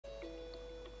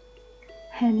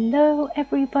Hello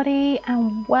everybody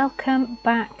and welcome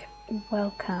back.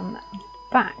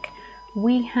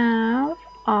 We have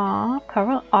our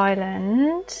Coral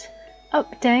Island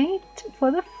update for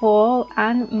the fall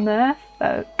and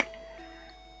Merfolk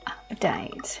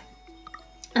update.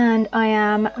 And I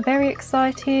am very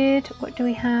excited. What do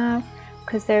we have?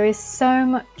 Because there is so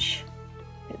much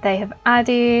that they have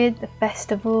added. The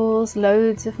festivals,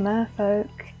 loads of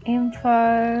Merfolk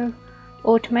info,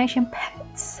 automation,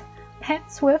 pets.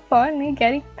 We're finally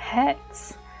getting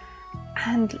pets.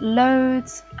 And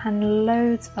loads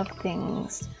of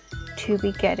things to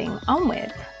be getting on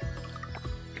with.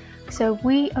 So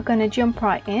we are going to jump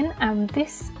right in, and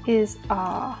this is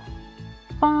our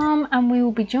farm, and we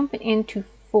will be jumping into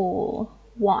fall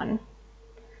 1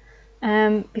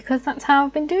 because that's how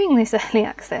I've been doing this early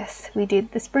access. We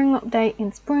did the spring update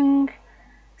in spring,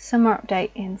 summer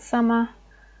update in summer,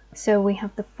 so we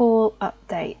have the fall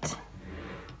update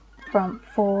from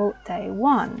fall day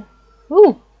 1.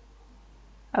 Ooh,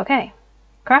 okay,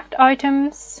 craft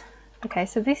items. Okay,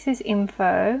 so this is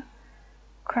info.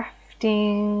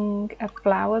 Crafting a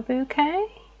flower bouquet.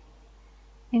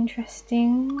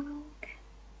 Interesting.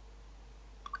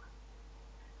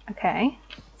 Okay,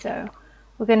 so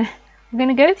we're gonna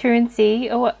go through and see.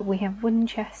 Oh, what we have, wooden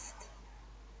chest.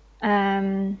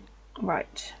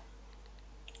 Right.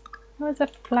 There's a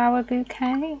flower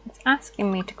bouquet. It's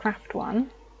asking me to craft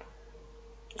one,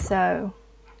 so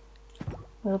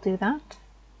we'll do that.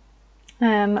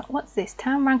 What's this?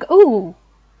 Town rank. Ooh,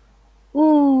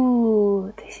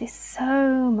 this is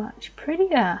so much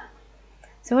prettier.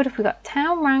 So what have we got?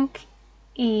 Town rank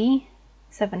E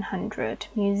 700,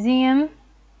 museum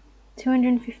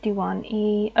 251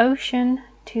 E, ocean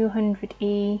 200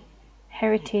 E,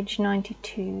 heritage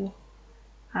 92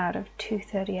 out of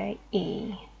 238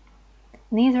 E.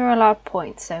 And these are all our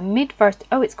points. So mid forest.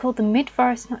 Oh, it's called the mid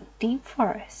forest, not deep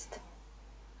forest.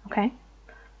 Okay.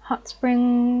 Hot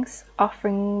springs,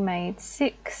 offering made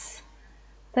 6,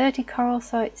 30 coral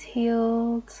sites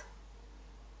healed.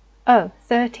 Oh,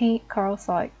 30 coral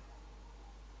site.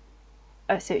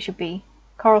 Oh, so it should be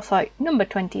coral site number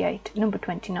 28, number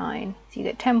 29. So you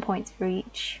get 10 points for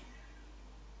each.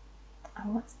 Oh,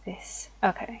 what's this?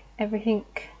 Okay, everything.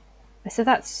 So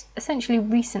that's essentially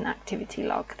recent activity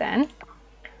log then.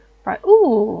 Right,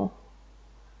 ooh,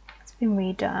 it's been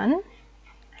redone,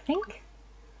 I think.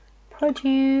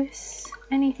 Produce,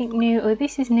 anything new? Oh,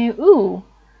 this is new. Ooh,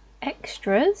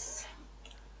 extras.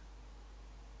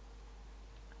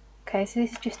 Okay, so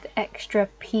this is just the extra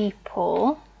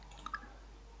people.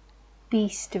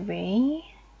 Bestiary.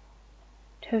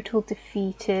 Total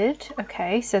defeated.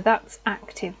 Okay, so that's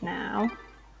active now.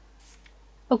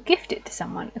 Oh, gift it to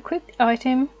someone. Equip the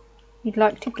item you'd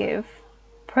like to give.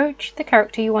 Approach the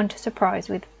character you want to surprise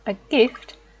with a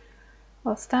gift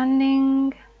while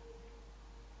standing.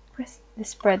 Press the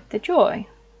spread the joy.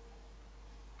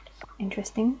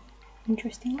 Interesting.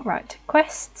 Right,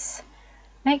 quests.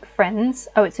 Make friends.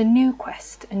 Oh, it's a new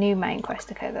quest, a new main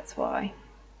quest. Okay, that's why.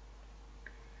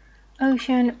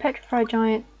 Ocean, petrified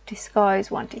giant,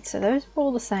 disguise wanted. So those are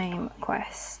all the same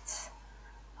quests.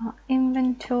 Our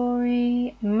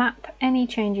inventory, map, any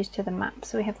changes to the map.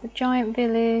 So we have the giant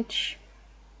village,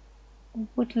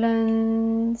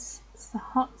 woodlands, it's the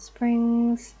hot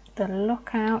springs, the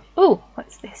lookout. Oh,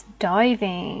 what's this?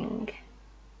 Diving.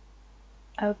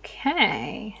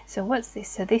 Okay, so what's this?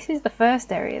 So this is the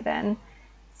first area then.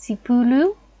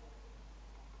 Sipulu,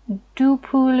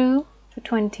 Dupulu for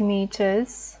 20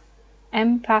 meters,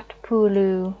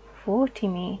 Empatpulu 40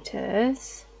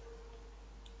 meters,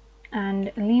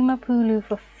 and Limapulu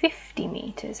for 50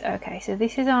 meters. Okay, so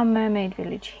this is our mermaid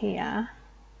village here.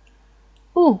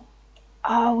 Ooh,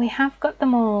 oh, we have got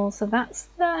them all. So that's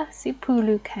the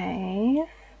Sipulu cave.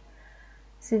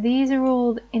 So these are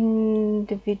all the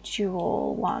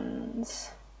individual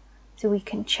ones. So we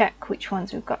can check which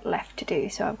ones we've got left to do.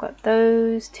 So I've got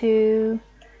those two.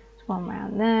 There's one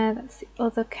around there. That's the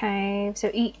other cave.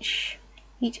 So each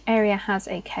area has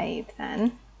a cave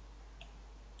then,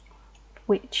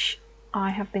 which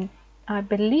I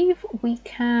believe we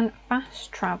can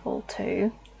fast travel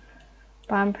to,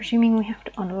 but I'm presuming we have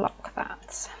to unlock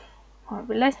that. Alright,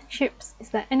 relationships. Is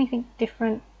there anything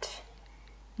different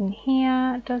in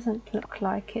here? Doesn't look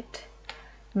like it.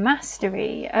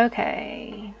 Mastery.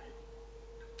 Okay.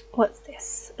 What's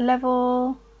this?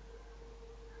 Level.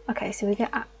 Okay, so we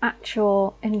get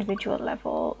actual individual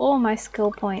level. All my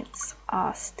skill points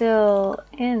are still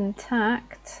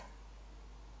intact.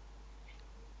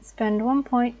 Spend 1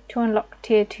 point to unlock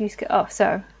tier 2 skill. Oh,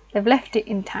 so they've left it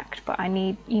intact, but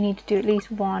you need to do at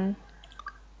least one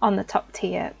on the top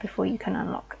tier before you can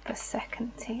unlock the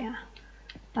second tier.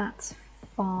 That's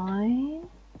fine.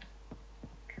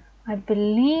 I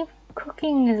believe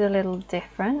cooking is a little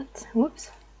different.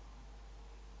 Whoops.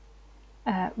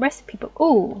 Recipe book.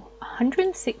 Oh,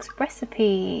 106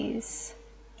 recipes.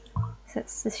 So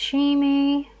that's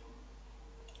sashimi.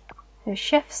 So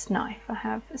chef's knife. I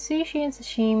have sushi and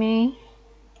sashimi.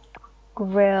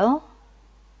 Grill.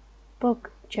 Bug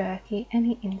jerky.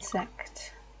 Any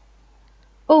insect.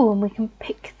 Oh, and we can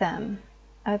pick them.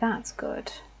 Oh, that's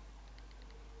good.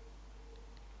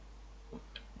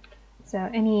 So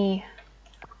any,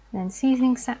 then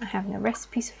seasoning set I have no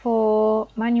recipes for.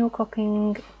 Manual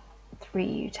cooking, 3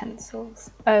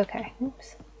 utensils. Okay,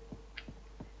 oops.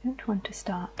 I don't want to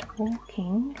start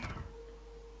walking.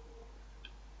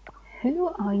 Who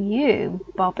are you,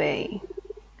 Bobby?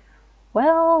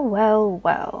 Well, well,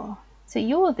 well. So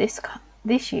you're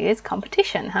this year's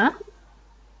competition, huh?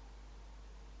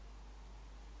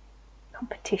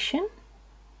 Competition?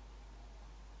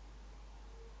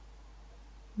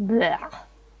 Blech.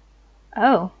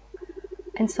 Oh,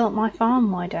 insult my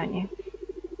farm, why don't you?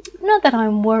 Not that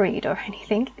I'm worried or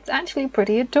anything, it's actually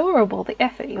pretty adorable, the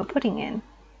effort you're putting in.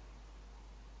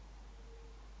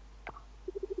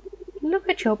 Look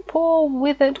at your poor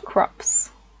withered crops.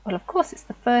 Well, of course it's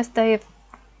the first day of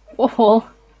fall.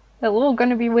 They're all going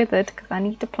to be withered because I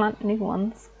need to plant new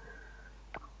ones.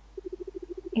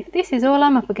 If this is all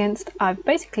I'm up against, I've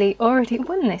basically already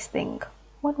won this thing.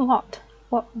 Won what?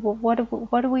 What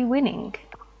are we winning?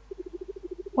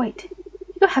 Wait,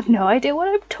 you have no idea what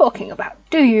I'm talking about,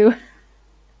 do you?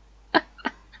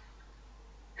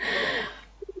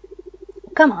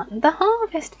 Come on, the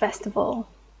Harvest Festival.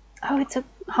 Oh, it's a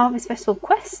Harvest Festival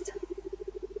quest.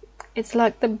 It's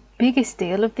like the biggest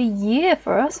deal of the year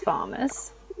for us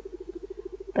farmers.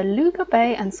 Beluga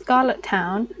Bay and Scarlet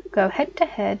Town go head to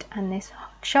head, and this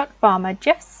hotshot farmer,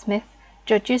 Jeff Smith,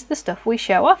 judges the stuff we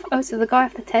show off. Oh, so the guy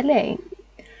off the telly.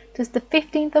 Does the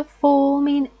 15th of fall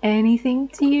mean anything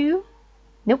to you?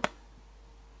 Nope.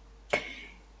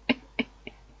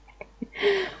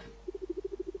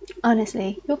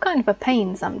 Honestly, you're kind of a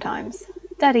pain sometimes.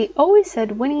 Daddy always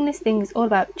said winning this thing is all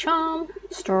about charm,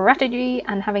 strategy,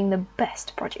 and having the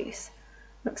best produce.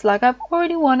 Looks like I've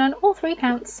already won on all 3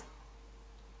 counts.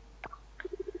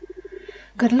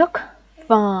 Good luck,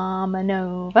 Farmer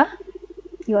Nova.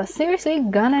 You are seriously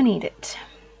gonna need it.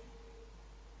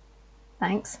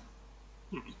 Thanks.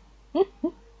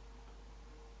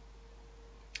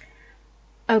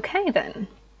 Okay then.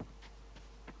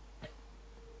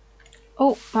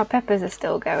 Oh, my peppers are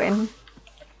still going.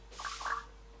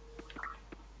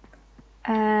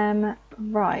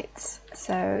 Right,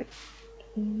 so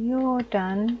you're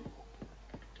done.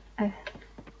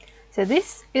 So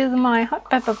this is my hot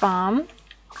pepper farm.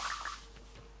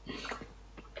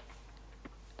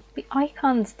 The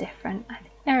icon's different. I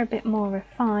think they're a bit more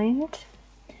refined.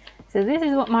 So this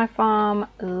is what my farm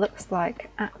looks like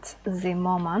at the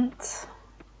moment.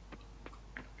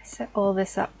 I set all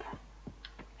this up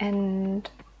end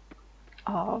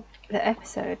of the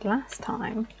episode last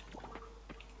time.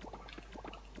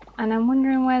 And I'm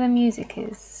wondering where the music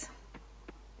is.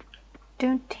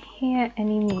 Don't hear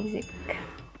any music.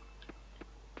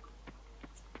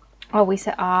 Oh, we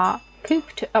set our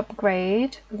coop to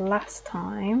upgrade last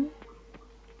time.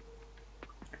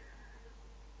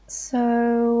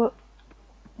 So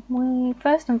we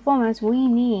first and foremost we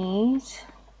need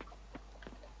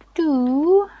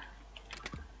to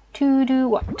do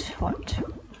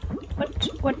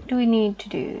what do we need to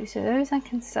do? So those I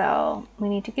can sell. We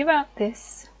need to give out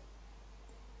this.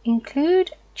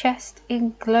 Include chest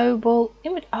in global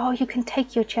image. Oh, you can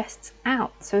take your chests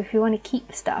out. So if you want to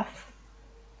keep stuff,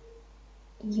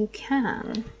 you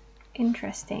can.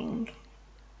 Interesting.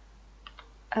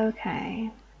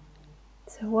 Okay.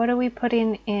 So what are we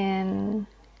putting in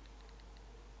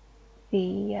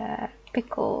the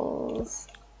pickles?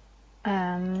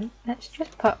 Let's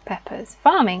just put peppers.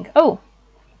 Farming. Oh,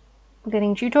 we're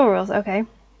getting tutorials. Okay.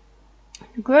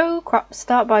 Grow crops.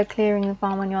 Start by clearing the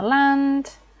farm on your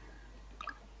land.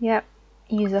 Yep.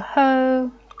 Use a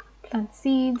hoe. Plant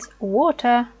seeds.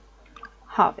 Water.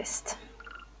 Harvest.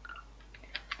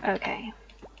 Okay.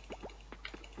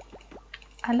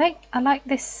 I like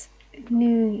this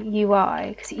new UI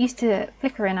because it used to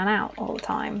flicker in and out all the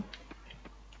time.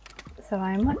 So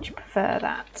I much prefer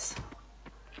that.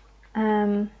 Oh,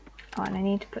 and I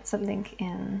need to put something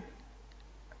in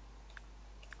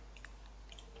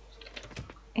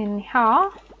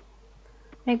here.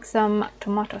 Make some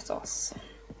tomato sauce.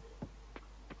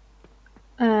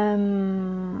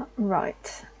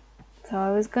 Right. So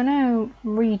I was gonna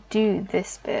redo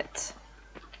this bit,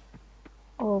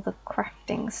 all the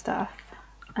crafting stuff.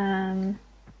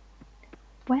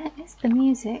 What Where is the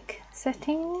music?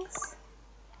 Settings?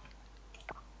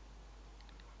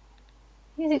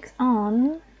 Music's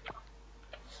on.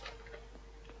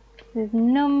 There's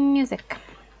no music.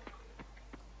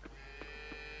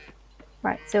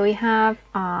 Right, so we have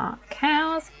our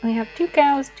cows. We have 2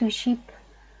 cows, 2 sheep.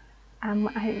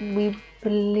 We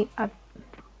believe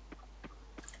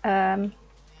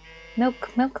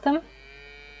milk them.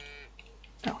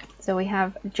 Oh, so we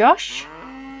have Josh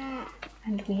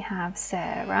and we have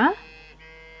Sarah.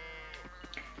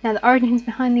 Now the origins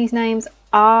behind these names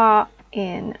are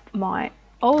in my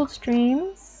old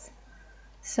streams,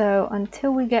 so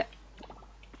until we get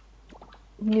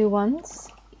new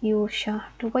ones, you shall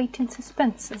have to wait in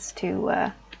suspense as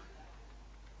to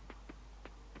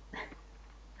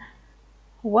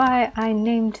why I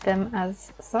named them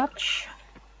as such.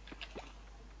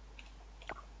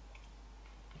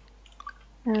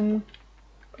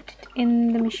 Put it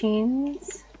in the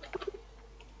machines.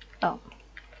 Oh,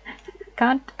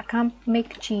 I can't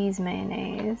make cheese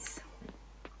mayonnaise.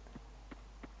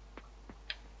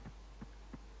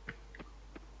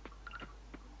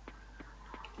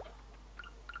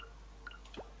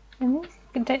 The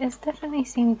music has definitely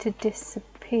seemed to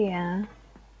disappear.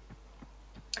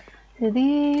 So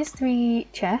these 3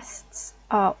 chests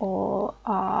are all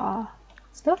our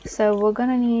stuff. So we're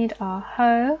gonna need our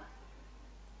hoe.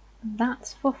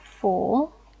 That's for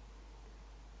fall.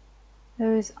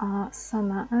 Those are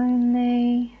summer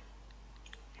only.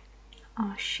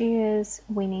 Our shears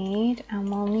we need, and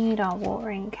we'll need our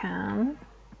watering can.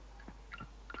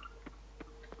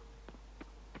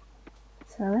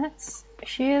 So let's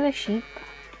shear the sheep,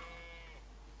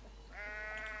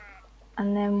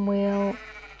 and then we'll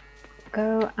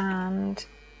go and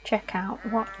check out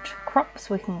what crops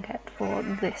we can get for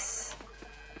this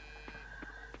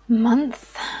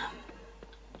month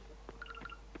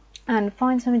and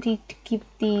find somebody to give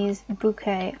these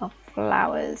bouquet of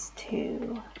flowers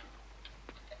to.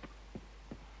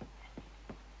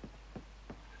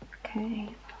 Okay,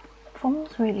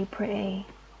 fall's really pretty.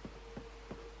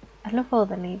 I love all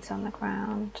the leaves on the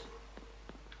ground.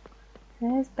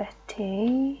 There's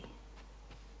Betty.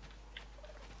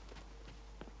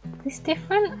 Is this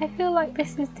different? I feel like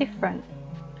this is different.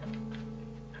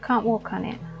 I can't walk on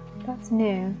it. That's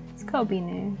new. It's gotta be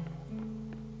new.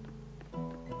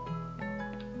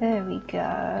 There we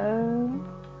go.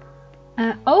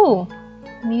 Oh!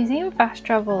 Museum fast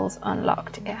travel's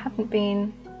unlocked. It hadn't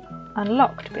been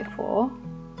unlocked before.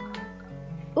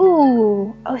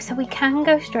 Ooh! Oh, so we can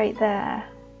go straight there.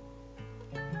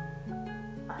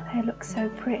 Oh, they look so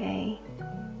pretty.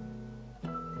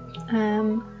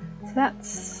 So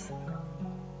that's...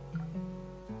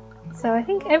 So I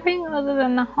think everything other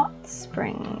than the hot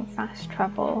spring fast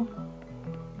travel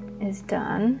is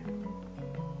done.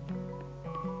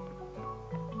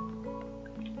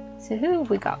 So who have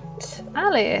we got?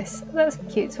 Alice! That's a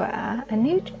cute sweater. A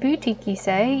new boutique, you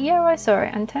say? Yeah, I saw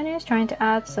it. Antonio's trying to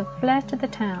add some flair to the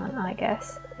town, I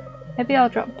guess. Maybe I'll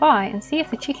drop by and see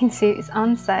if the chicken suit is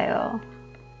on sale.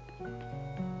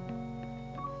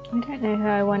 I don't know who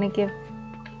I want to give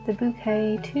the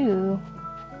bouquet to.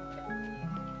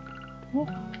 Ooh.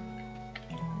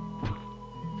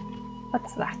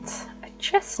 What's that? A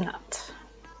chestnut.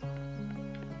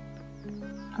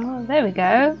 Oh, there we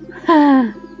go.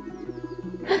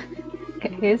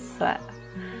 Get his sweat.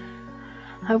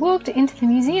 I walked into the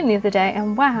museum the other day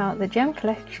and wow, the gem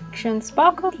collection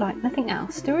sparkled like nothing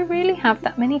else. Do we really have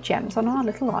that many gems on our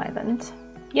little island?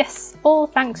 Yes, all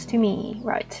thanks to me.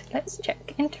 Right, let's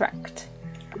check. Interact.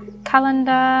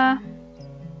 Calendar.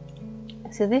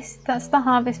 So that's the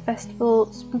Harvest Festival,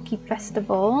 Spooky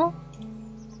Festival.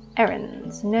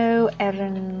 Errands. No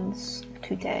errands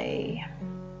today.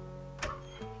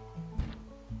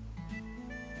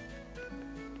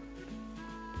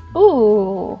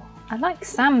 Ooh, I like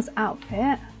Sam's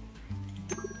outfit.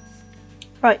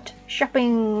 Right,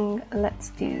 shopping.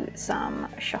 Let's do some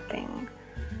shopping.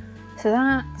 So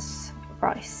that's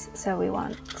rice. So we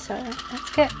want, so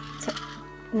let's get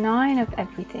 9 of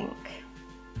everything.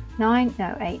 9?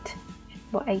 No, 8.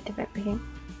 Well, 8 of everything.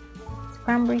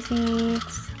 Cranberry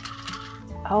seeds.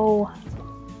 Oh.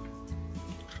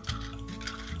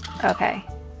 Okay.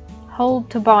 Hold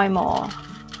to buy more.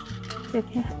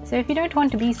 So if you don't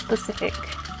want to be specific,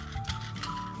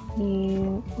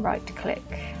 you right click.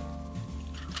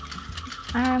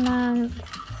 Amaranth,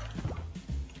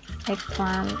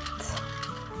 eggplant,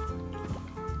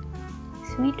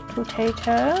 sweet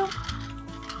potato,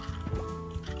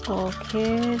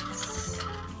 orchids,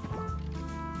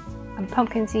 and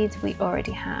pumpkin seeds we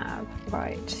already have.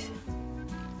 Right.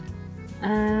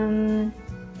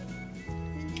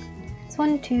 This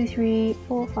 1, 2, 3,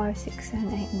 4, 5, 6,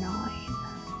 7, 8, 9.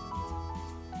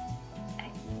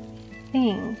 I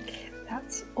think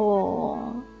that's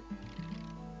all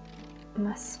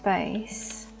my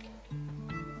space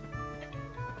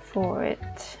for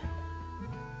it.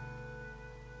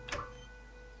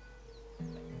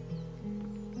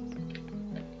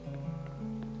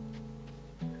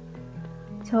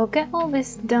 So I'll get all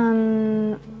this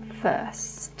done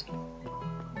first,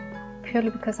 purely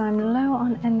because I'm low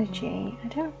on energy. I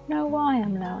don't know why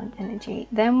I'm low on energy.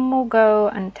 Then we'll go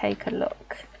and take a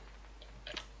look.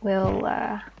 We'll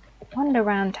wander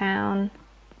around town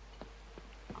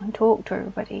and talk to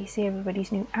everybody, see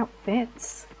everybody's new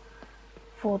outfits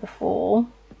for the fall.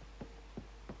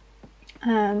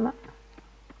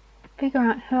 Figure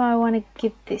out who I want to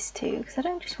give this to, because I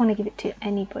don't just want to give it to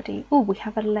anybody. Oh, we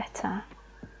have a letter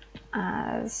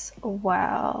as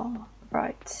well.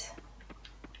 Right.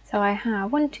 So I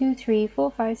have 1, 2, 3,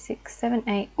 4, 5, 6, 7,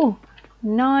 8. Oh,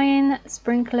 9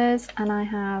 sprinklers, and I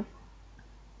have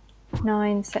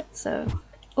 9 sets of.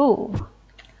 Oh,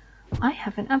 I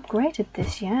haven't upgraded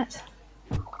this yet.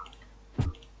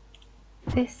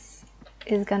 This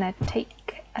is gonna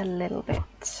take a little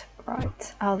bit.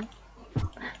 Right. I'll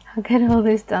get all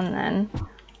this done then.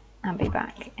 I'll be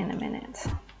back in a minute.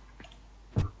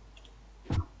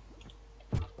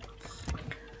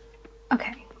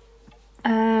 Okay.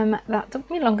 That took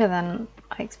me longer than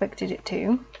I expected it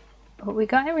to, but we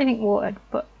got everything watered,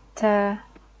 but it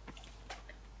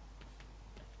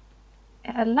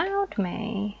allowed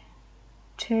me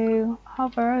to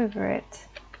hover over it.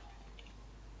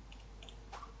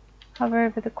 Hover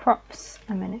over the crops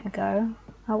a minute ago.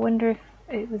 I wonder if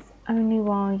it was only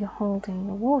while you're holding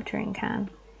the watering can.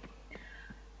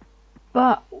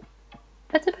 But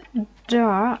it's a bit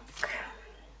dark.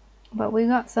 But we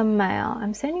got some mail.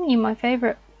 I'm sending you my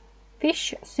favourite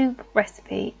fish soup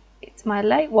recipe. It's my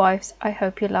late wife's. I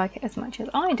hope you like it as much as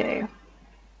I do.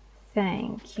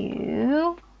 Thank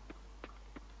you.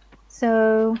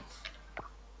 So,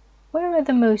 where are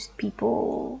the most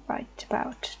people right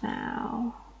about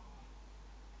now?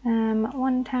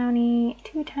 1 townie,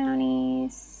 2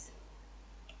 townies,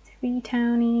 3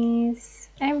 townies.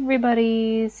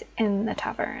 Everybody's in the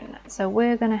tavern. So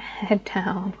we're gonna head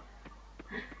down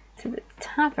to the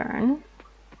tavern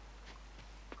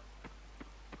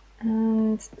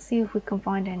and see if we can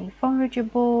find any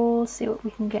forageables, see what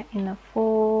we can get in the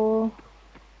fall.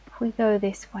 If we go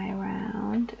this way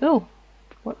around. Ooh,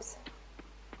 whoops.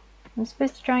 I'm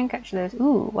supposed to try and catch those.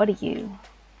 Ooh, what are you?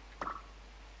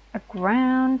 A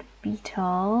ground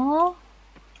beetle.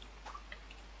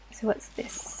 So what's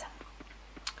this?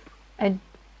 A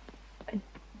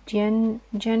gen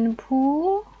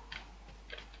pool?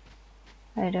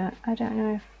 I don't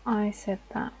know if I said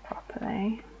that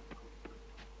properly.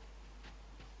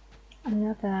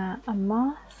 A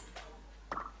moth.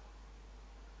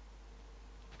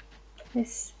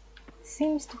 This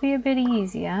seems to be a bit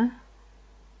easier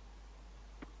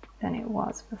than it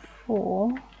was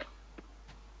before.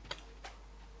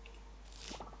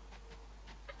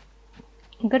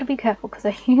 I'm gonna be careful because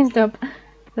I used up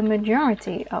the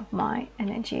majority of my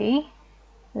energy.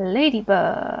 Lady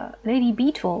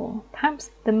beetle,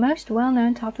 perhaps the most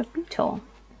well-known type of beetle,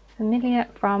 familiar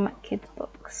from kids'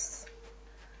 books.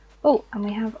 Oh, and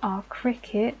we have our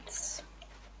crickets,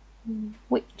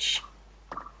 which,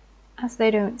 as they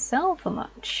don't sell for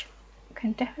much,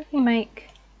 can definitely make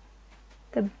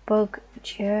the bug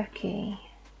jerky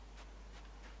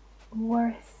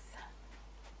worth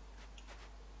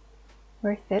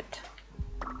it,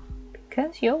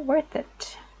 because you're worth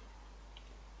it.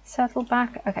 Settle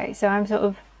back. Okay, so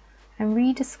I'm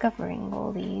rediscovering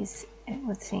all these, it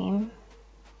would seem.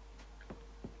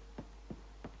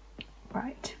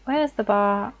 Right, where's the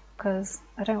bar? Because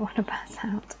I don't want to pass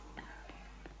out.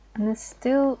 And there's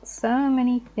still so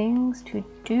many things to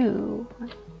do.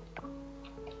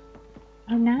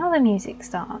 Oh, now the music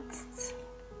starts.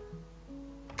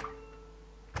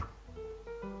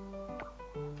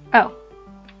 Oh,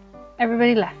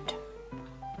 everybody left.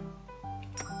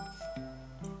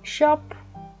 Shop.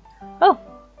 Oh,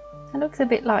 that looks a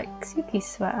bit like Suki's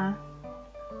sweater.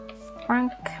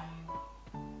 Frank.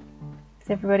 Is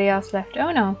everybody else left?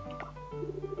 Oh no.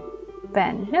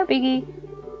 Ben, no biggie.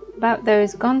 About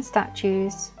those gone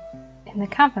statues in the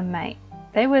cavern, mate.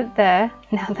 They were there,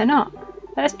 now they're not.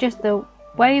 That's just the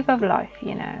wave of life,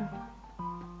 you know.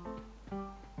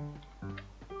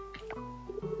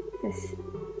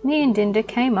 Me and Dinda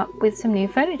came up with some new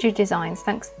furniture designs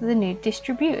thanks to the new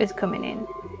distributors coming in.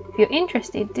 If you're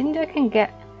interested, Dinda can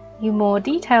get you more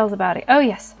details about it. Oh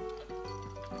yes.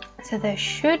 So there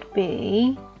should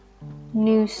be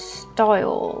new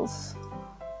styles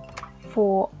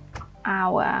for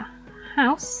our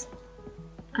house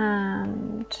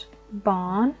and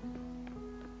barn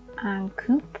and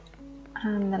coop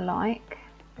and the like.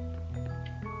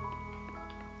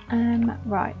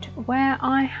 Right, where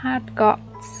I had got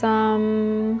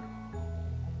some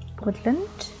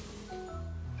woodland.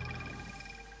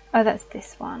 Oh, that's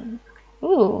this one.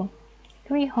 Ooh,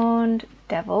 three-horned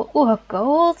devil. Ooh, a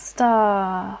gold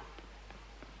star.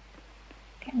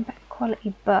 Getting better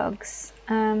quality bugs.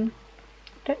 Don't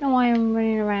know why I'm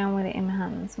running around with it in my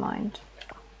hands, mind.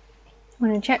 I'm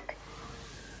going to check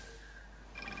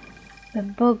the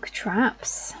bug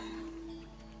traps.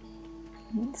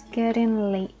 It's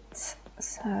getting late,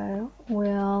 so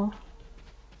we'll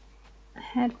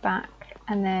head back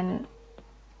and then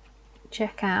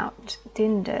check out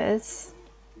Dinder's.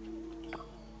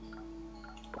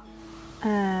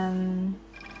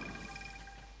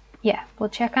 Yeah, we'll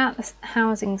check out the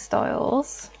housing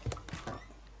styles.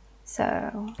 So,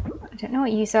 I don't know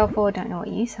what you sell for, don't know what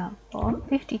you sell for.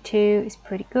 52 is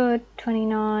pretty good,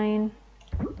 29,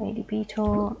 Lady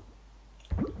Beetle.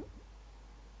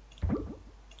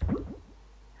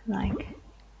 Like,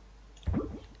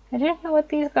 I don't know what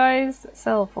these guys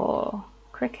sell for.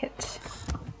 Cricket.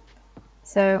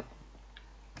 So,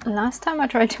 last time I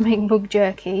tried to make bug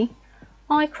jerky,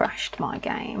 I crashed my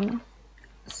game.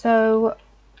 So,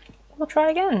 we'll try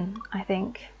again, I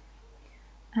think.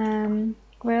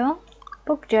 Grill,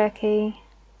 bug jerky,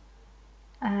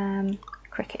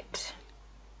 cricket.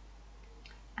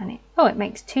 And it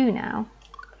makes 2 now.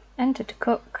 Enter to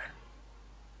cook.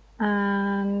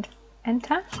 And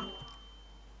enter.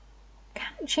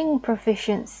 Catching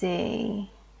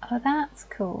proficiency. Oh, that's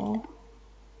cool.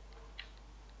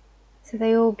 So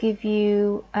they all give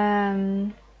you,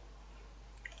 it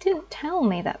didn't tell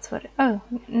me that's what oh,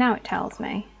 now it tells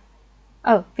me.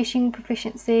 Oh, fishing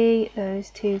proficiency, those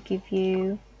two give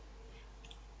you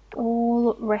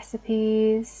all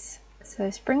recipes. So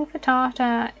spring for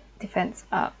tartar, defense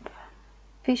up.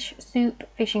 Fish soup,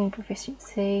 fishing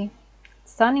proficiency.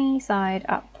 Sunny side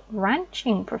up,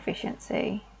 ranching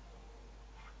proficiency.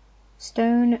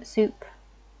 Stone soup,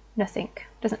 nothing.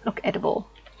 Doesn't look edible.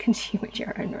 Consume at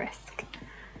your own risk.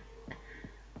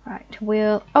 Right,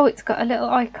 oh, it's got a little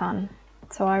icon,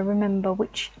 so I remember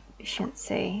which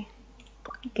efficiency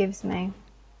it gives me.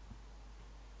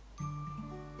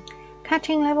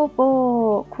 Catching level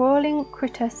 4, crawling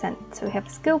critter scent. So we have a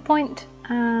skill point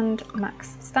and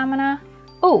max stamina.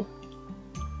 Oh!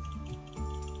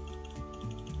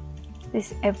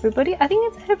 This everybody? I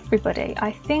think it's everybody.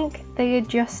 I think they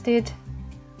adjusted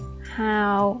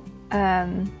how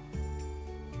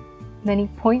many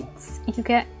points you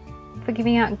get for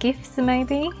giving out gifts,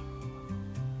 maybe.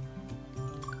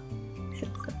 So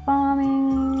it's the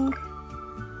farming.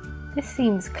 This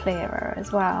seems clearer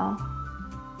as well.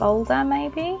 Boulder,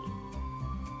 maybe?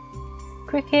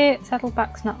 Cricket,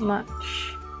 saddleback's not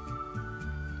much.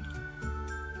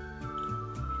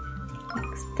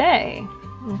 Next day.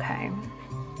 Okay.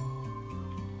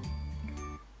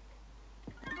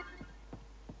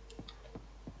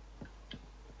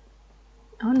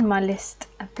 On my list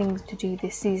of things to do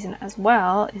this season as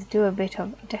well is do a bit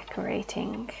of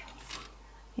decorating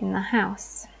in the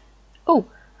house. Oh,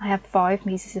 I have 5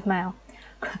 pieces of mail.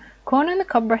 Corn on the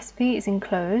cob recipe is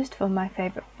enclosed for my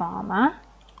favourite farmer.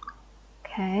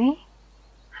 Okay.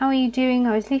 How are you doing?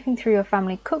 I was leafing through your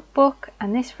family cookbook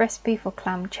and this recipe for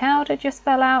clam chowder just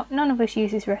fell out. None of us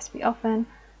use this recipe often.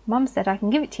 Mum said I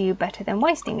can give it to you better than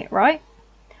wasting it, right?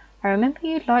 I remember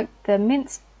you liked the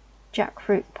minced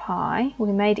jackfruit pie.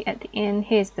 We made it at the inn.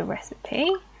 Here's the recipe.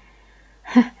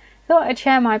 Thought I'd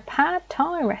share my pad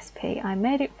thai recipe. I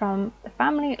made it from the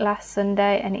family last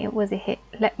Sunday and it was a hit.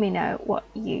 Let me know what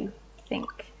you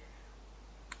think.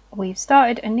 We've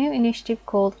started a new initiative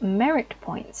called Merit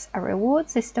Points, a reward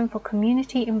system for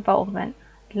community involvement.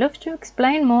 I'd love to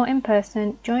explain more in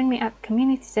person. Join me at the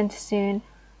community centre soon.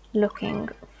 Looking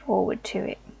forward to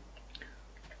it.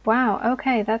 Wow,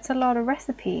 okay, that's a lot of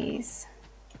recipes.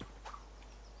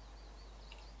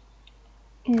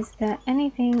 Is there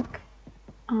anything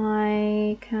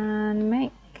I can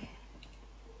make?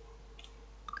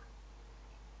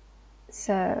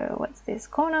 So what's this?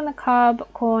 Corn on the cob,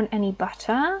 corn, any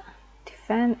butter,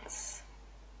 defense,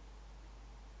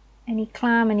 any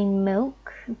clam, any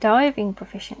milk, diving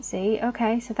proficiency.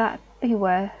 Okay, so that'd be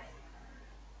worth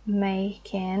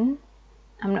making.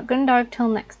 I'm not going to dive till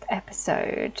next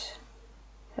episode.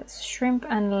 That's shrimp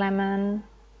and lemon,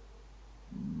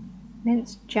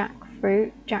 minced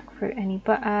jackfruit, any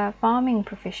butter, farming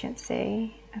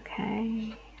proficiency.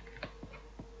 Okay.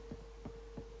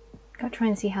 Gotta try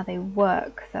and see how they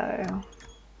work though.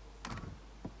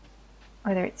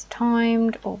 whether it's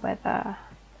timed or whether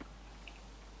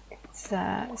it's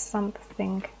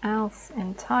something else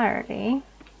entirely.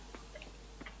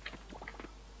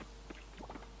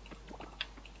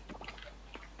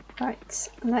 Right,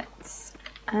 let's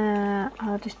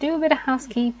I'll just do a bit of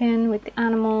housekeeping with the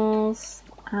animals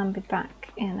and be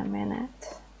back in a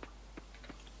minute.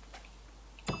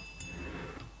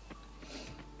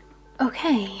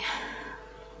 Okay,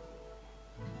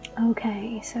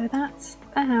 so that's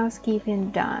the housekeeping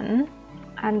done,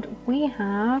 and we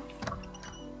have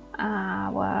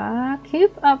our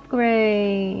coop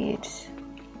upgrade.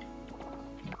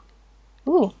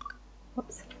 Ooh,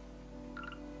 whoops.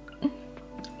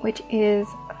 Which is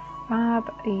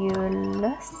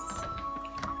fabulous.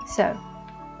 So,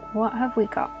 what have we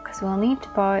got? Because we'll need to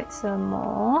buy some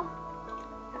more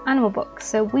animal books.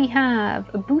 So we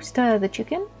have Booster the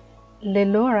chicken,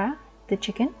 Lilora the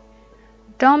chicken,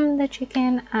 Dom the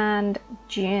chicken, and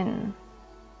Jin.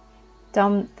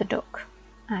 Dom the duck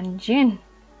and Jin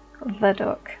the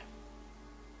duck.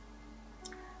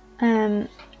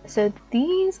 So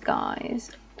these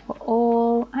guys were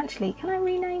all... Actually, can I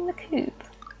rename the coop?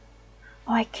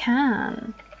 Oh, I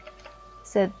can.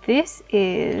 So this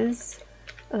is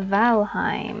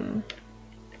Valheim.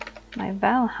 My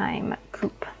Valheim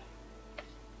coop.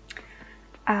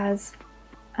 As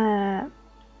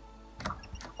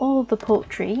all the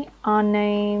poultry are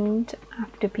named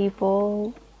after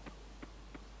people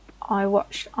I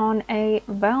watched on a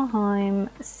Valheim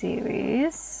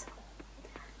series,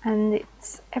 and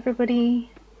it's everybody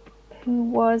who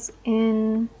was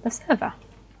in the server.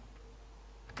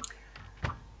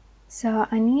 So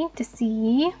I need to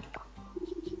see...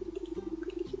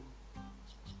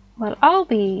 Well,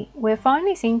 we're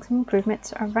finally seeing some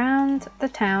improvements around the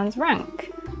town's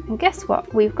rank. And guess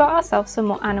what? We've got ourselves some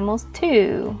more animals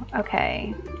too.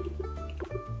 Okay.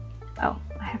 Oh,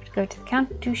 I have to go to the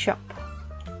counter to shop.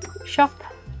 Shop.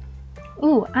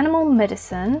 Ooh, animal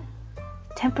medicine.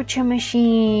 Temperature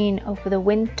machine over the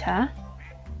winter.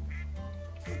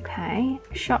 Okay.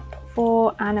 Shop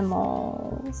for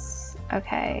animals.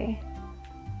 Okay.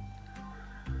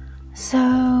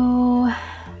 So...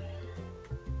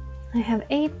 I have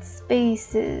 8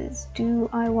 spaces. Do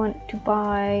I want to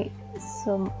buy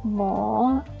some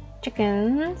more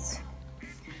chickens?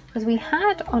 Because we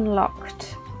had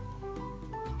unlocked,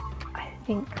 I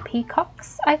think,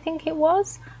 peacocks, I think it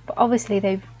was. But obviously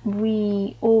they've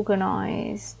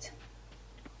reorganized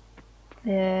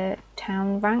the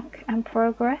town rank and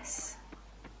progress.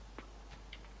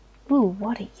 Ooh,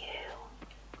 what are you?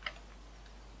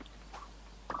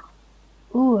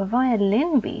 Ooh, a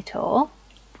violin beetle.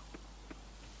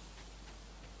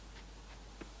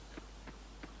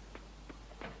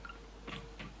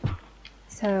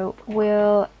 So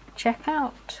we'll check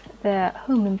out the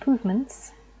home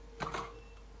improvements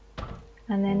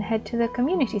and then head to the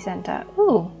community centre.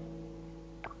 Ooh!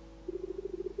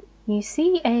 You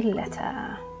see a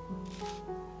letter.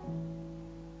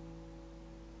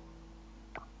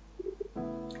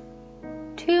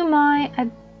 To my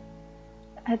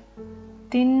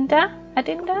Adinda?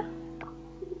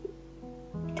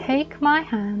 Take my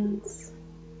hands.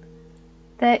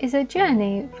 There is a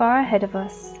journey far ahead of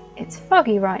us. It's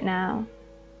foggy right now,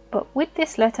 but with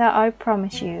this letter I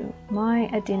promise you, my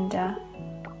Adinda,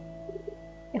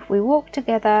 if we walk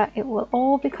together it will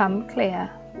all become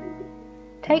clear.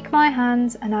 Take my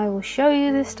hands and I will show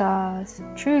you the stars,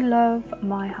 true love,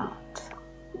 my heart.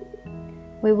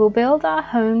 We will build our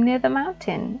home near the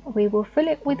mountain. We will fill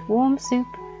it with warm soup,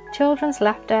 children's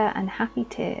laughter and happy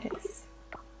tears.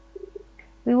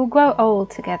 We will grow old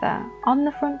together, on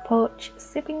the front porch,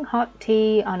 sipping hot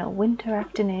tea on a winter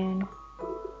afternoon,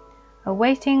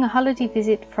 awaiting a holiday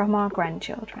visit from our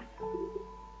grandchildren.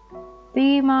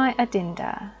 Be my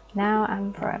Adinda, now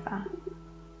and forever.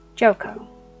 Joko.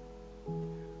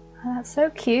 Oh, that's so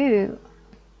cute.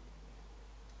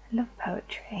 I love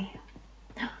poetry.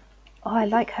 Oh, I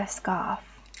like her scarf.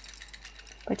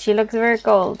 But she looks very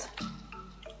gold.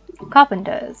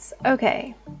 Carpenters.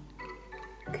 Okay.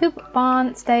 Coop,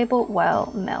 barn, stable, well,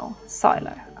 mill,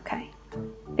 silo. Okay.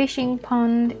 Fishing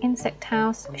pond, insect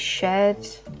house, shed.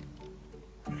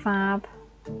 Fab.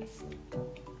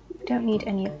 Don't need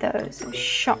any of those.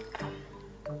 Shop.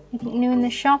 Anything new in the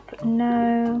shop?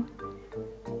 No.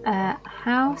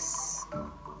 House.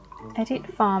 Edit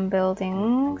farm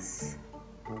buildings.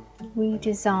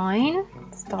 Redesign.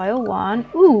 Style 1.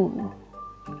 Ooh.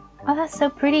 Oh, that's so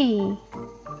pretty.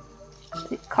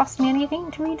 Does it cost me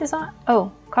anything to redesign?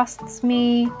 Oh, costs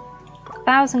me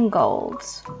 1,000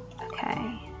 golds.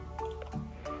 Okay.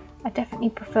 I definitely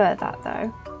prefer that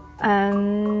though.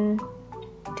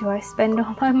 Do I spend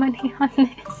all my money on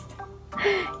this?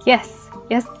 Yes,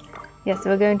 yes, yes,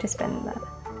 we're going to spend that.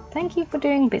 Thank you for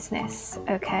doing business.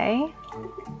 Okay.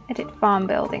 Edit farm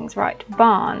buildings. Right,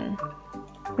 barn.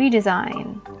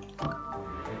 Redesign.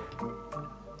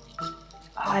 Oh,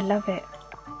 I love it.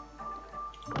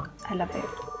 I love it.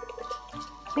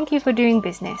 Thank you for doing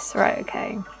business. Right,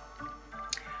 okay.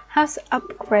 House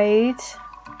upgrade.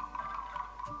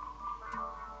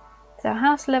 So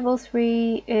house level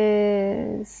 3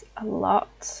 is a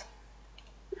lot.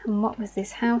 And what was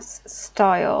this? House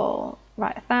style.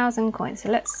 Right, 1,000 coins. So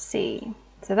let's see.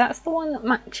 So that's the one that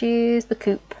matches the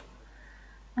coop.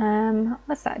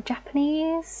 What's that?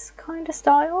 Japanese kind of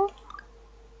style?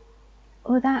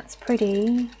 Oh, that's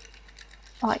pretty.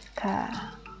 Like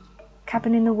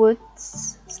cabin in the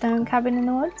woods. Stone cabin in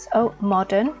the woods. Oh,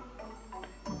 modern.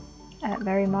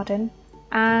 Very modern.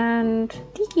 And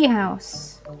tiki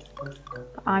house.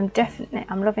 I'm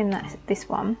loving this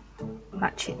one.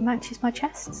 Matches my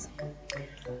chests.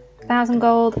 1,000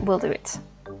 gold, we'll do it.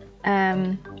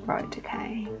 Right,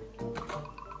 okay.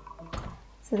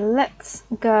 So let's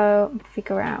go and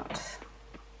figure out.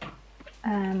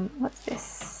 What's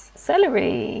this?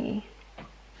 Celery.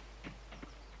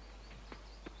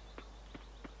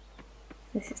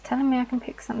 This is telling me I can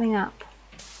pick something up.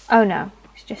 Oh no,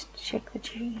 it's just shake the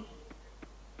tree.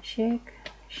 Shake,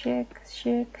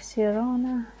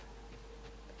 Sirona.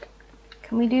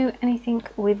 Can we do anything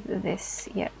with this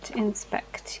yet?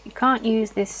 Inspect. You can't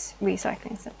use this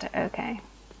recycling center. Okay.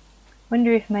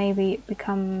 Wonder if maybe it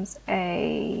becomes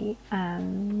a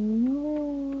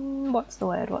what's the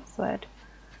word?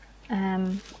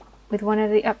 With one of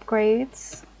the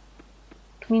upgrades.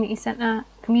 Community center,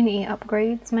 community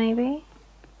upgrades maybe.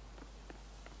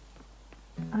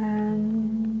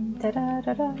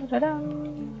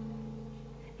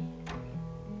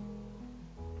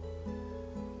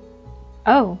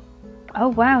 Oh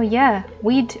wow, yeah.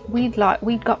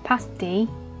 We'd got past D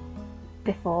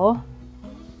before.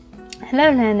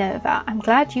 Hello Lenova, I'm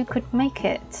glad you could make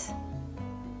it.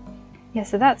 Yeah,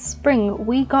 so that's spring.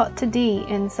 We got to D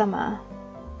in summer.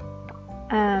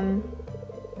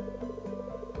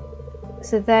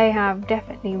 So they have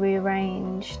definitely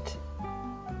rearranged,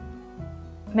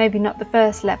 maybe not the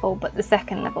first level, but the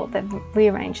second level. They've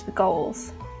rearranged the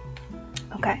goals.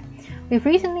 Okay. We've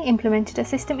recently implemented a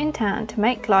system in town to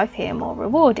make life here more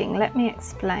rewarding. Let me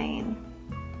explain.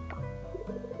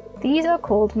 These are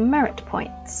called merit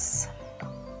points.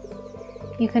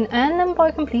 You can earn them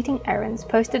by completing errands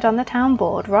posted on the town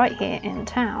board right here in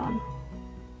town.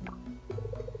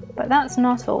 But that's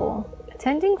not all.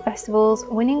 Attending festivals,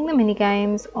 winning the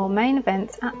minigames or main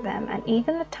events at them, and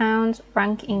even the town's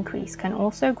rank increase can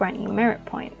also grant you merit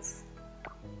points.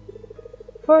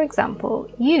 For example,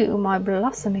 you, my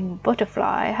blossoming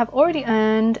butterfly, have already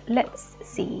earned, let's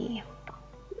see,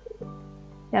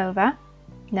 Nova,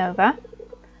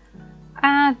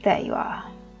 and there you are.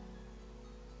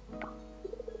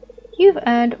 You've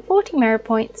earned 40 merit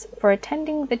points for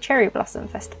attending the Cherry Blossom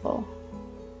Festival.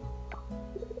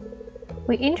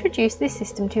 We introduced this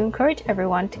system to encourage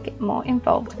everyone to get more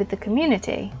involved with the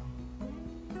community.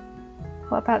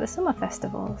 What about the summer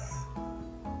festivals?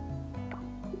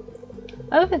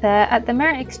 Over there at the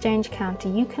merit exchange counter,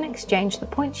 you can exchange the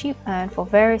points you've earned for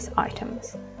various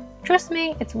items. Trust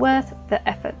me, it's worth the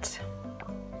effort.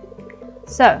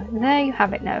 So, there you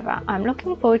have it, Nova. I'm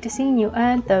looking forward to seeing you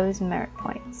earn those merit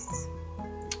points.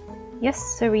 Yes,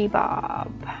 sirree,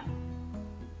 Bob.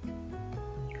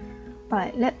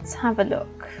 Right, let's have a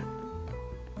look.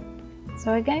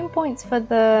 So I gain points for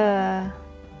the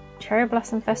Cherry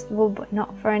Blossom Festival, but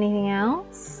not for anything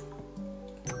else.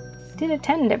 Did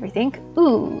attend everything.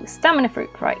 Ooh, stamina fruit.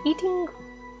 Right, eating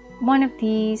one of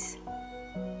these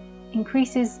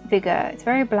increases vigor. It's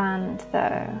very bland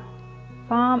though.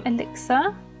 Farm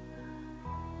elixir.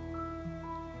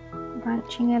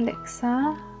 Ranching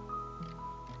elixir.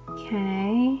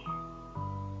 Okay.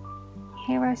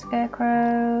 Hero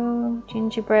scarecrow.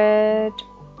 Gingerbread.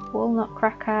 Walnut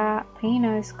cracker.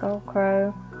 Pinot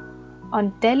skullcrow. On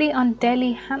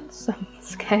Deli handsome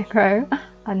scarecrow.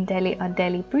 On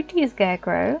Deli pretty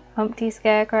scarecrow. Humpty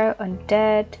scarecrow.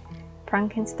 Undead.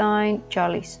 Frankenstein.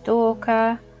 Jolly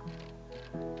stalker.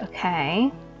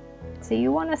 Okay. So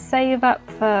you want to save up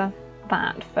for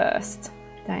that first,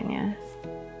 don't you?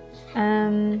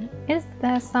 Is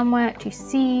there somewhere to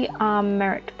see our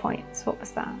merit points? What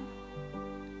was that?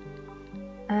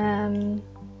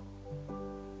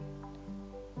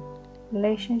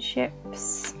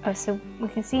 Relationships. Oh, so we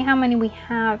can see how many we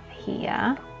have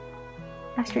here.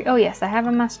 Mastery. Oh yes, I have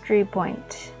a mastery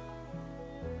point.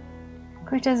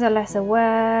 Critters are less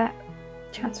aware.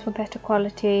 Chance for better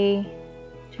quality.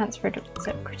 Chance for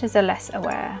so critters are less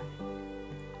aware.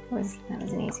 That was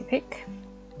an easy pick.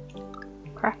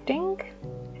 Crafting.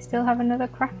 I still have another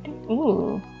crafting.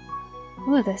 Ooh.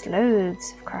 Ooh, there's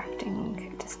loads of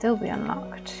crafting to still be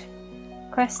unlocked.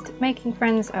 Quest, making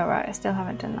friends. Oh right, I still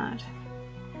haven't done that.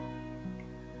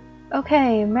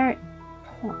 Okay, merit.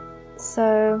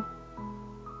 So,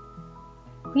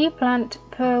 replant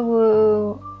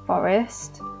Purwood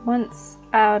Forest once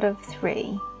out of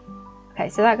 3. Okay,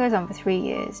 so that goes on for 3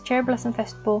 years. Cherry Blossom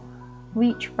Festival,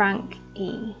 reach rank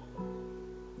E.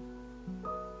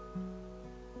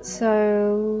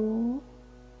 So,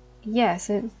 yeah,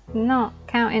 so it's not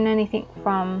counting anything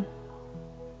from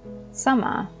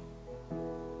summer.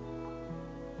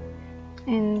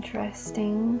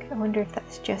 Interesting. I wonder if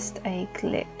that's just a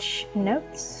glitch.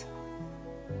 Notes.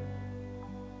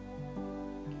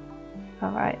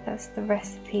 Alright, that's the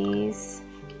recipes.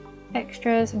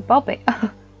 Extras. Bobby.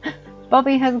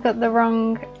 Bobby has got the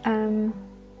wrong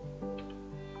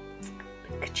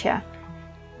picture.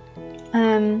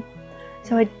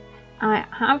 So I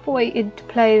have waited to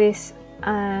play this.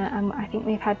 I think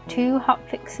we've had 2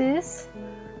 hotfixes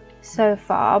so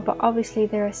far, but obviously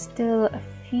there are still a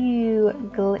few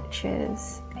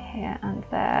glitches here and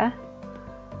there,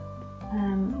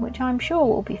 which I'm sure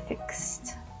will be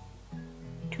fixed.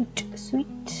 Toot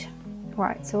sweet.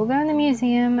 Right, so we'll go in the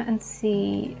museum and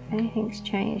see if anything's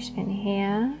changed in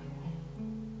here.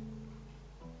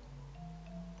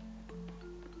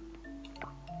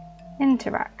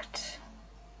 Interact.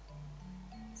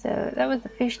 So that was the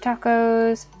fish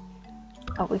tacos.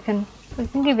 Oh, we can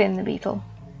give in the beetle.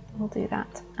 We'll do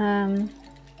that.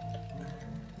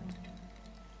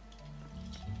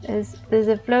 There's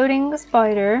a floating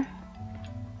spider.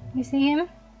 You see him?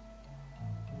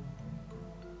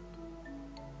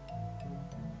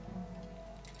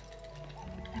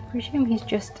 I presume he's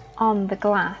just on the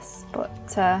glass, but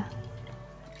it's a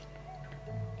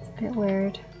bit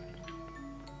weird.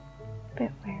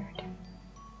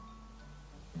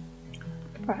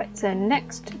 Right, so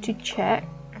next to check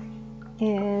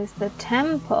is the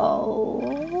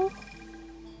temple.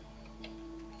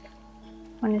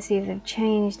 I want to see if they've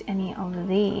changed any of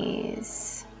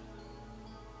these.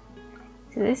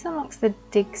 So this unlocks the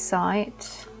dig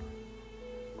site.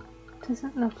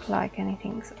 Doesn't look like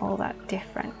anything's all that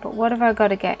different, but what have I got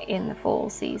to get in the fall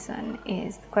season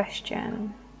is the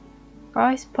question.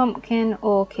 Rice, pumpkin,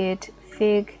 orchid,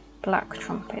 fig, black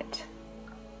trumpet.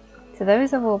 So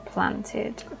those are all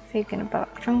planted. Fig and a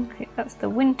black trumpet, that's the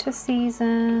winter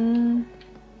season.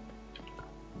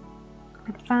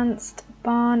 Advanced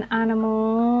barn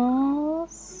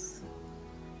animals.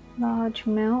 Large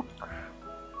milk.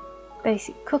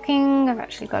 Basic cooking, I've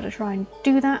actually got to try and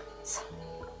do that.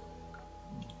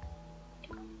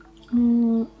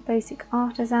 Basic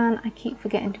artisan, I keep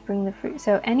forgetting to bring the fruit.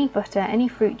 So any butter, any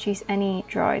fruit juice, any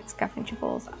dried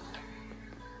scavengeables.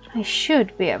 I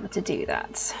should be able to do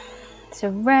that. So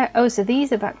rare, oh, so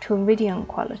these are back to iridium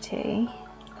quality.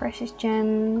 Precious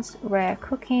gems, rare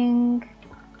cooking,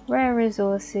 rare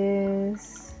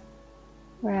resources,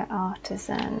 rare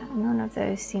artisan. None of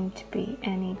those seem to be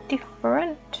any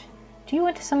different. Do you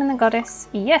want to summon the goddess?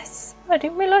 Yes! Oh, I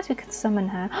didn't realise we could summon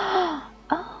her.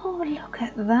 Oh, look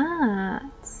at that!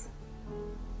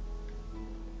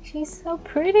 She's so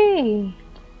pretty!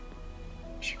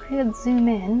 She could zoom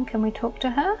in. Can we talk to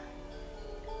her?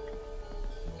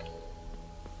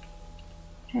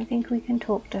 I don't think we can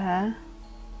talk to her.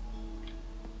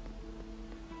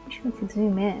 Wish we could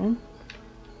zoom in.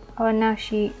 Oh, and now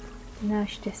she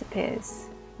disappears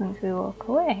once we walk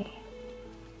away.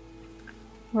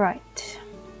 Right.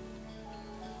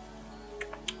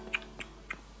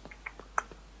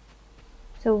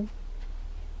 So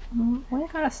we're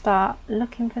gonna start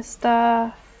looking for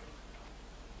stuff.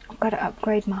 I've got to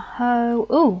upgrade my hoe.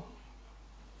 Ooh.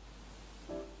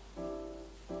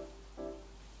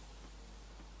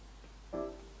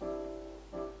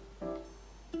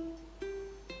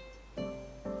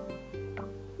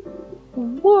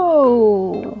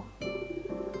 Whoa!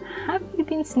 Have you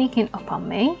been sneaking up on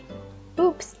me?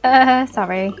 Oops,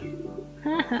 sorry.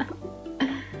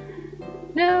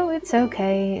 No, it's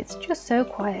okay. It's just so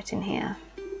quiet in here.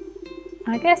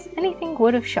 I guess anything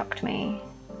would have shocked me.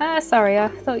 Sorry, I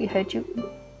thought you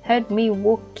heard me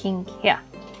walking here.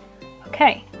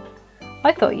 Okay.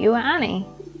 I thought you were Annie.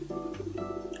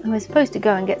 I was supposed to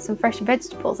go and get some fresh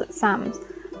vegetables at Sam's,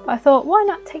 but I thought, why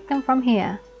not take them from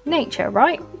here? Nature,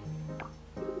 right?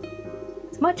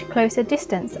 It's much closer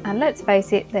distance, and let's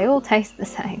face it, they all taste the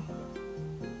same.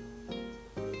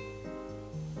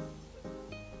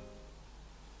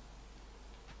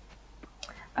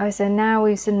 Oh, so now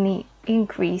we've suddenly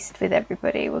increased with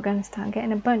everybody. We're going to start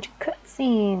getting a bunch of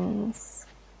cutscenes.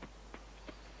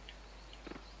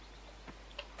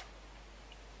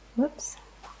 Whoops.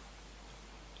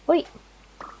 Wait.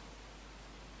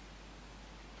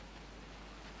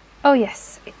 Oh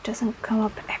yes, it doesn't come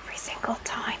up every single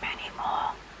time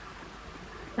anymore.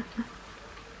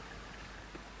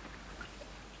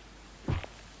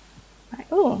 Right.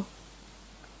 Oh,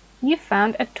 you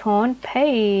found a torn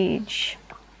page.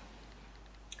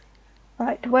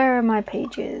 Right, where are my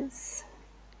pages?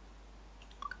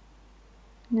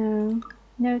 No,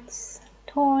 notes,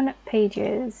 torn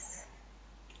pages.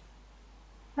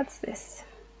 What's this?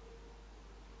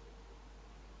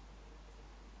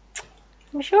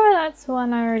 I'm sure that's the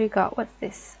one I already got. What's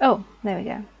this? Oh, there we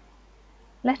go.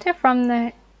 Letter from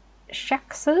the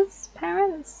Shax's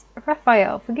parents?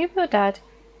 Raphael, forgive your dad.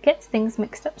 Gets things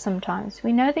mixed up sometimes.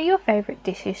 We know that your favourite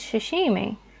dish is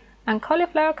sashimi, and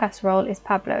cauliflower casserole is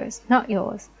Pablo's, not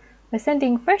yours. We're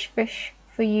sending fresh fish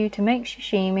for you to make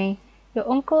sashimi. Your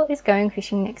uncle is going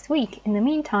fishing next week. In the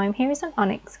meantime, here is an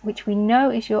onyx, which we know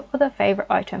is your other favourite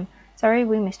item. Sorry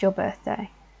we missed your birthday.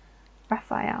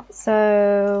 Raphael.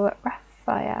 So,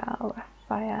 Raphael.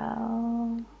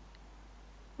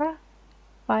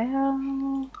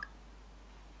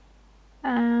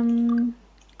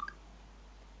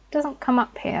 Doesn't come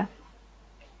up here.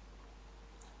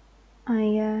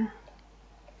 I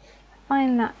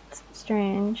find that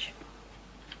strange.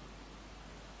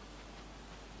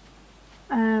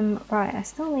 Right, I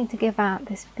still need to give out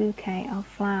this bouquet of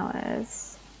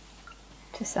flowers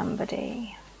to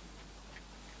somebody.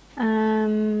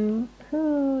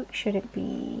 Who should it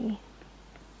be?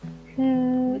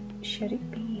 Who should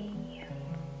it be?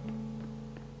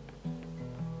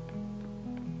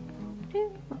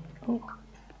 Oh.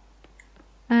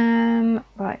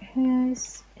 Right,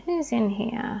 who's in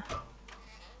here?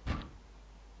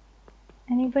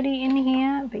 Anybody in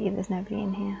here? But yeah, there's nobody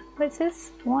in here. But it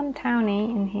says one townie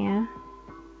in here.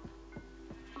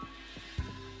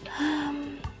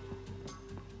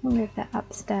 Wonder if they're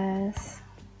upstairs.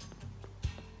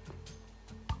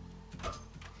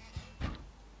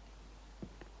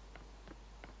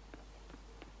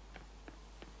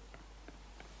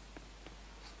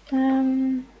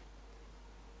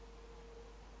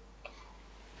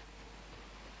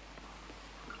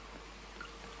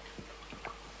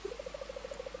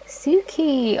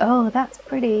 Suki! Oh, that's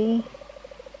pretty.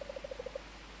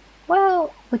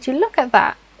 Well, would you look at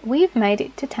that? We've made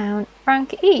it to town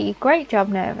rank E. Great job,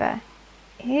 Nova.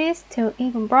 Here's to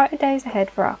even brighter days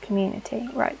ahead for our community.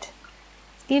 Right.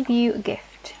 Let's give you a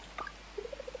gift.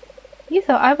 You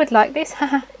thought I would like this?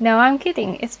 Haha. No, I'm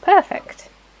kidding. It's perfect.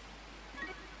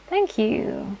 Thank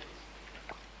you.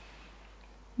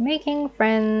 Making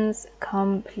friends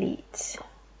complete.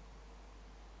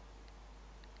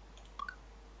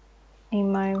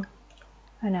 Emo.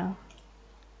 I know.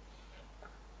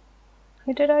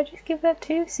 Who did I just give that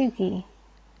to? Suki.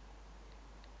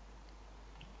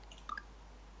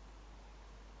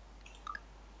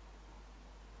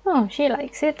 Oh, she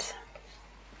likes it.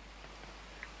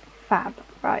 Fab.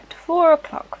 Right, 4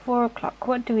 o'clock, 4 o'clock.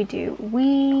 What do?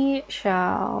 We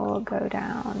shall go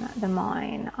down the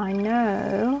mine. I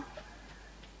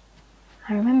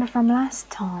remember from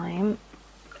last time,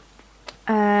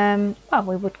 well,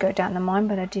 we would go down the mine,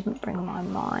 but I didn't bring my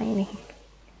mine.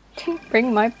 Didn't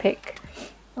bring my pick.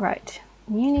 Right,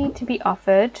 you need to be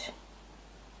offered.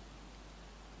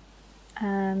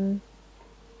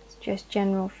 It's just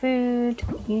general food.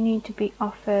 You need to be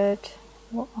offered.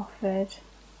 What offered?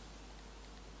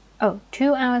 Oh,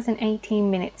 2 hours and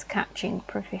 18 minutes catching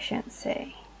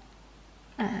proficiency.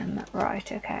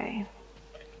 Right, okay.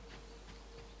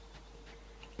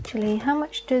 Actually, how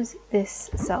much does this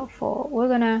sell for? We're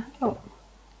gonna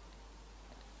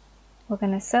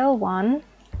sell one.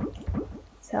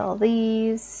 Sell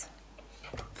these.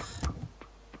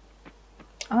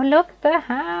 Oh, look, the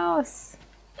house.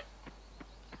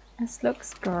 This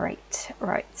looks great.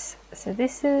 Right, so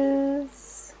this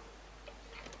is...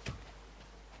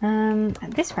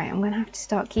 at this rate, I'm going to have to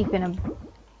start keeping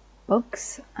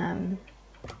bugs.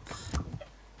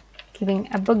 Keeping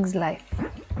a bug's life.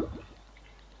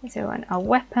 So a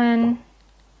weapon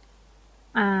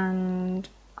and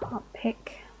our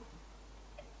pick.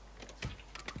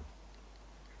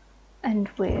 And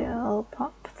we'll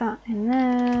pop that in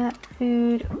there.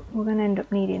 Food. We're going to end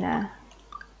up needing a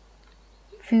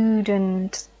food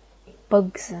and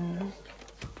bugs and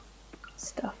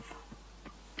stuff.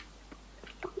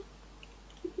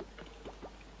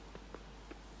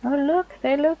 Oh look,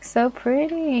 they look so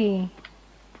pretty.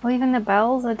 Oh, even the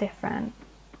bells are different.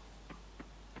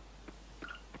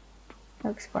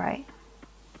 Looks great.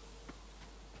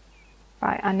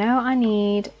 Right, I know I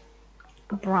need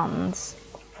bronze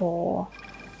for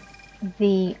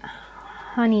the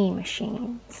honey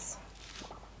machines.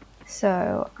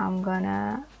 So I'm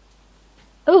gonna...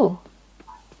 Oh!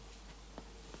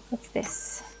 What's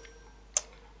this?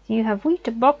 You have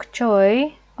wheat bok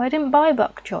choy. Oh, I didn't buy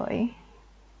bok choy.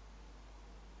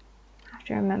 I have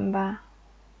to remember.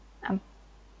 And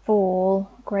fall,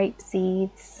 grape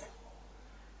seeds.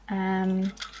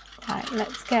 Right,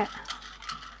 let's get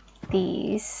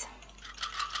these.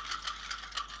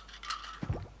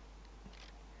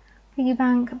 Piggy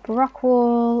bank, rock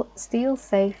wall, steel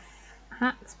safe,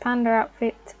 hats, panda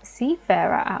outfit,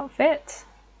 seafarer outfit.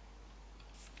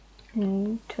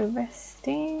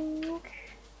 Interesting.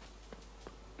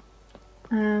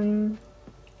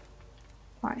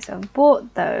 Right, so I've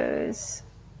bought those.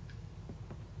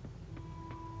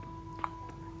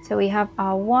 So we have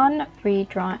our one free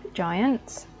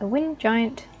giant, the wind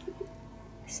giant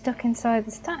stuck inside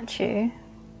the statue.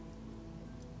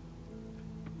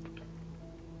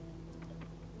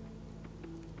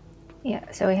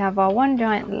 Yeah, so we have our one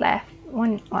giant left.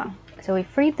 So we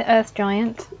freed the earth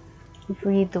giant, we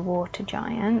freed the water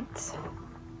giant.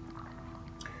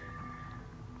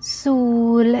 So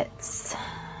let's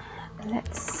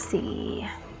see.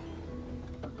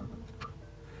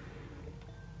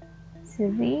 So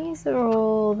these are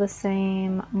all the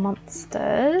same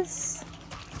monsters.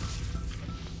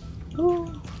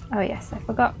 Ooh. Oh yes, I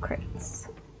forgot crits.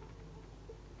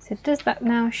 So does that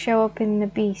now show up in the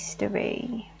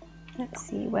bestiary? Let's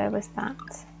see, where was that?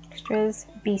 Extras,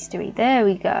 bestiary, there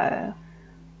we go.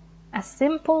 A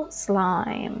simple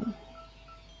slime.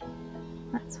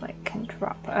 That's what it can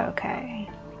drop, okay.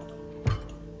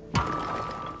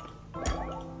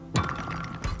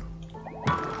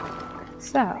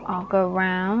 So I'll go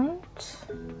round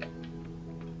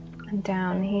and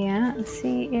down here and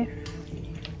see if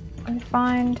I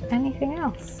find anything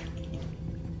else.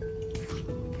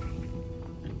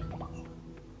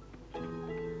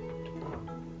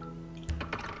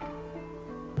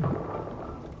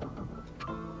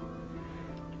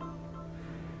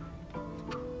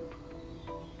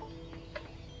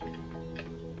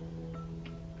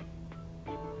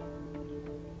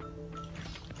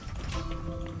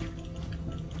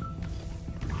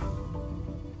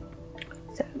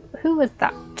 Who was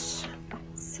that?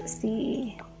 Let's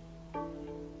see.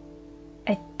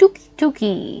 A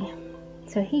Tuki.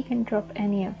 So he can drop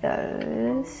any of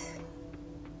those.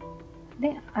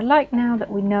 I like now that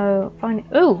we know.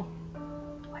 Ooh!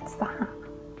 What's that?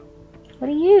 What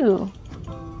are you?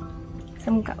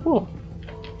 Some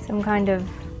kind of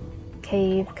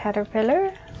cave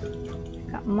caterpillar.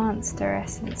 Got monster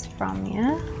essence from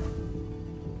you.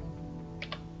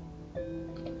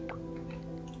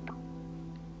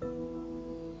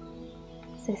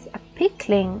 This a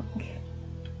pickling.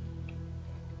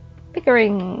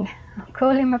 Pickering. I'll call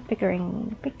him a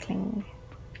pickling.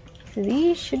 So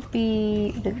these should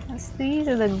be these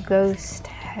are the ghost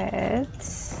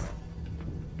heads.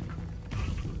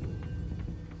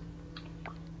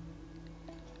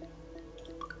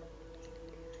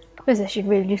 I suppose I should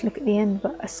really just look at the end,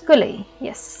 but a Scully,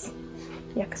 yes.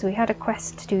 Yeah, because we had a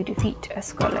quest to defeat a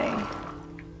Scully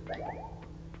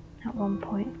at one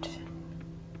point.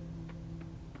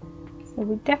 So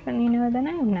we definitely know the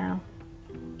name now.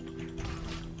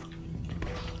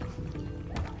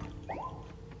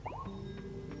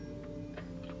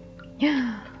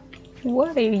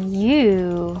 What are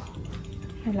you?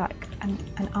 You're like an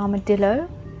armadillo.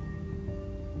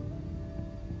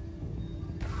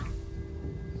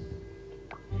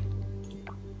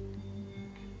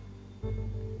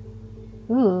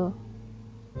 Ooh.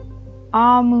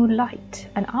 Armulite.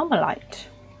 An armalite.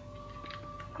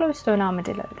 Close to an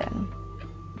armadillo then.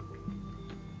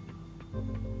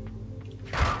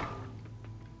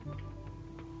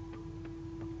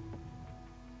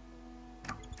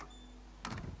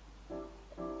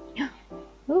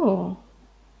 Ooh.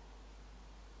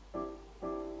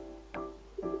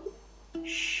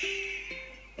 Shh.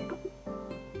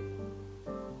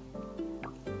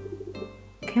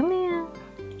 Come here.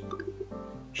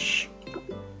 Shh.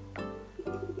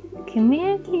 Come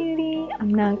here, cutie.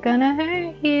 I'm not gonna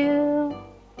hurt you.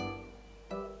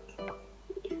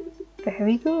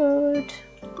 Very good.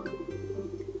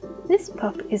 This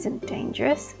pup isn't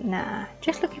dangerous. Nah,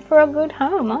 just looking for a good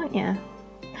home, aren't you?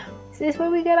 Is this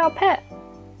where we get our pet?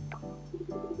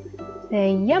 They're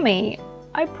yummy.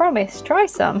 I promise, try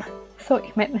some. Thought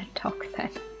you meant the dog then.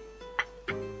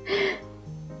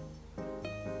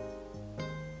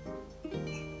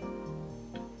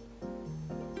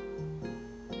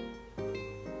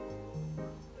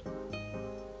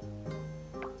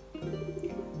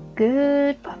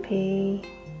 Good puppy.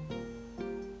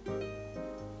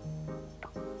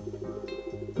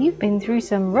 You've been through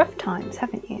some rough times,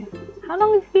 haven't you? How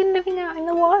long have you been living out in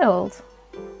the wild?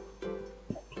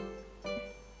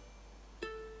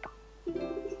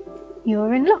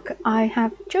 You're in luck. I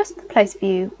have just the place for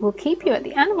you. We'll keep you at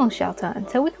the animal shelter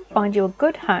until we can find you a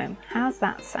good home. How's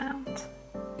that sound?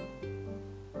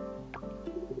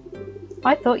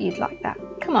 I thought you'd like that.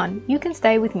 Come on, you can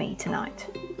stay with me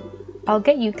tonight. I'll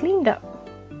get you cleaned up.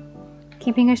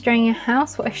 Keeping a stray in your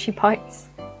house? What if she bites?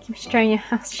 Keep a stray in your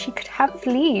house? She could have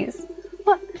fleas.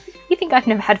 What? You think I've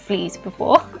never had fleas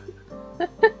before?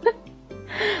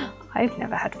 I've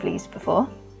never had fleas before.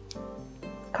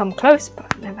 Come close,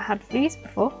 but I've never had fleas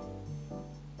before.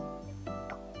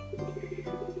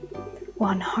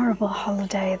 One horrible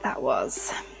holiday that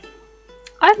was.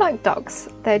 I like dogs.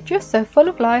 They're just so full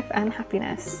of life and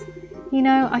happiness. You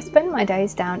know, I spend my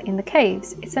days down in the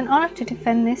caves. It's an honour to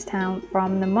defend this town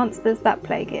from the monsters that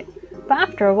plague it. But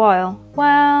after a while,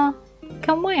 well,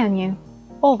 can weigh on you.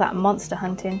 All that monster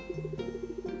hunting.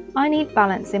 I need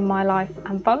balance in my life,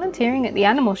 and volunteering at the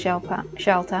animal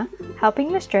shelter,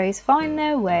 helping the strays find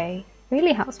their way,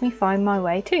 really helps me find my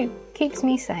way too. Keeps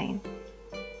me sane.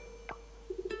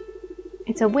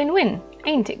 It's a win-win,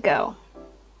 ain't it, girl?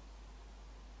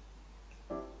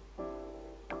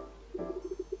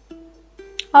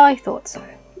 I thought so.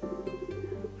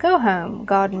 Go home,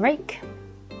 garden rake.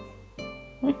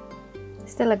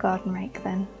 Still a garden rake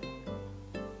then.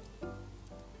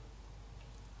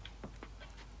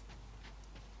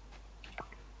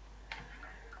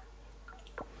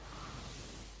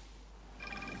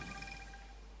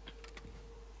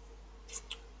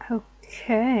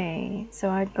 Okay, so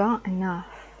I got enough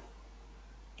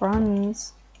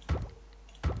bronze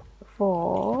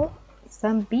for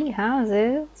some bee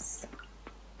houses.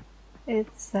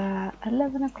 It's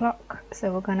 11 o'clock,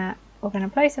 so we're gonna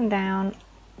place them down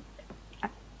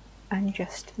and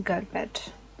just go to bed.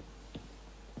 I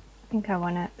think I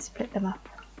want to split them up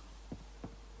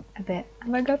a bit.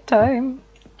 Have I got time?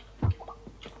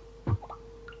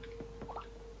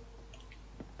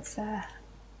 It's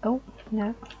oh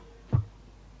no.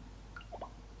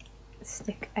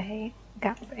 Stick a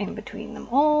gap in between them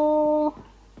all.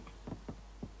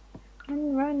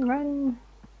 Run, run, run.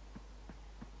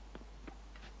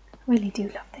 I really do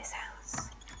love this house.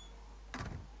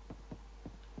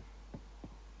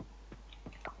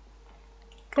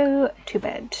 Go to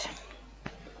bed.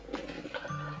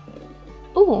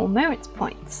 Ooh, merits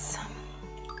points.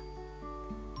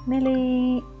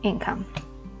 Millie income.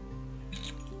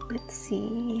 Let's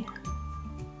see.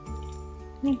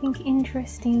 Anything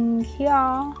interesting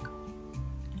here?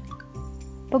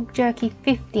 Bug jerky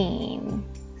 15.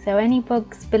 So any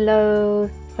bugs below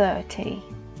 30.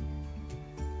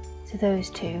 So those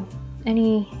two.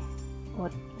 Any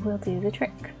will do the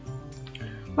trick.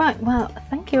 Right, well,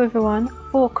 thank you everyone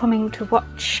for coming to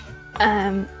watch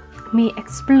me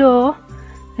explore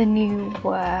the new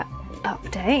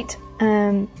update.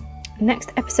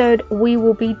 Next episode we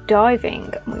will be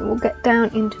diving. We will get down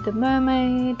into the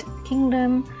mermaid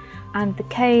kingdom and the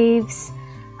caves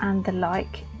and the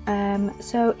like.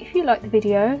 So if you like the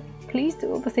video, please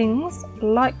do all the things,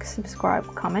 like,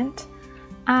 subscribe, comment,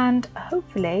 and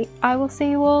hopefully I will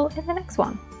see you all in the next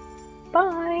one.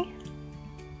 Bye!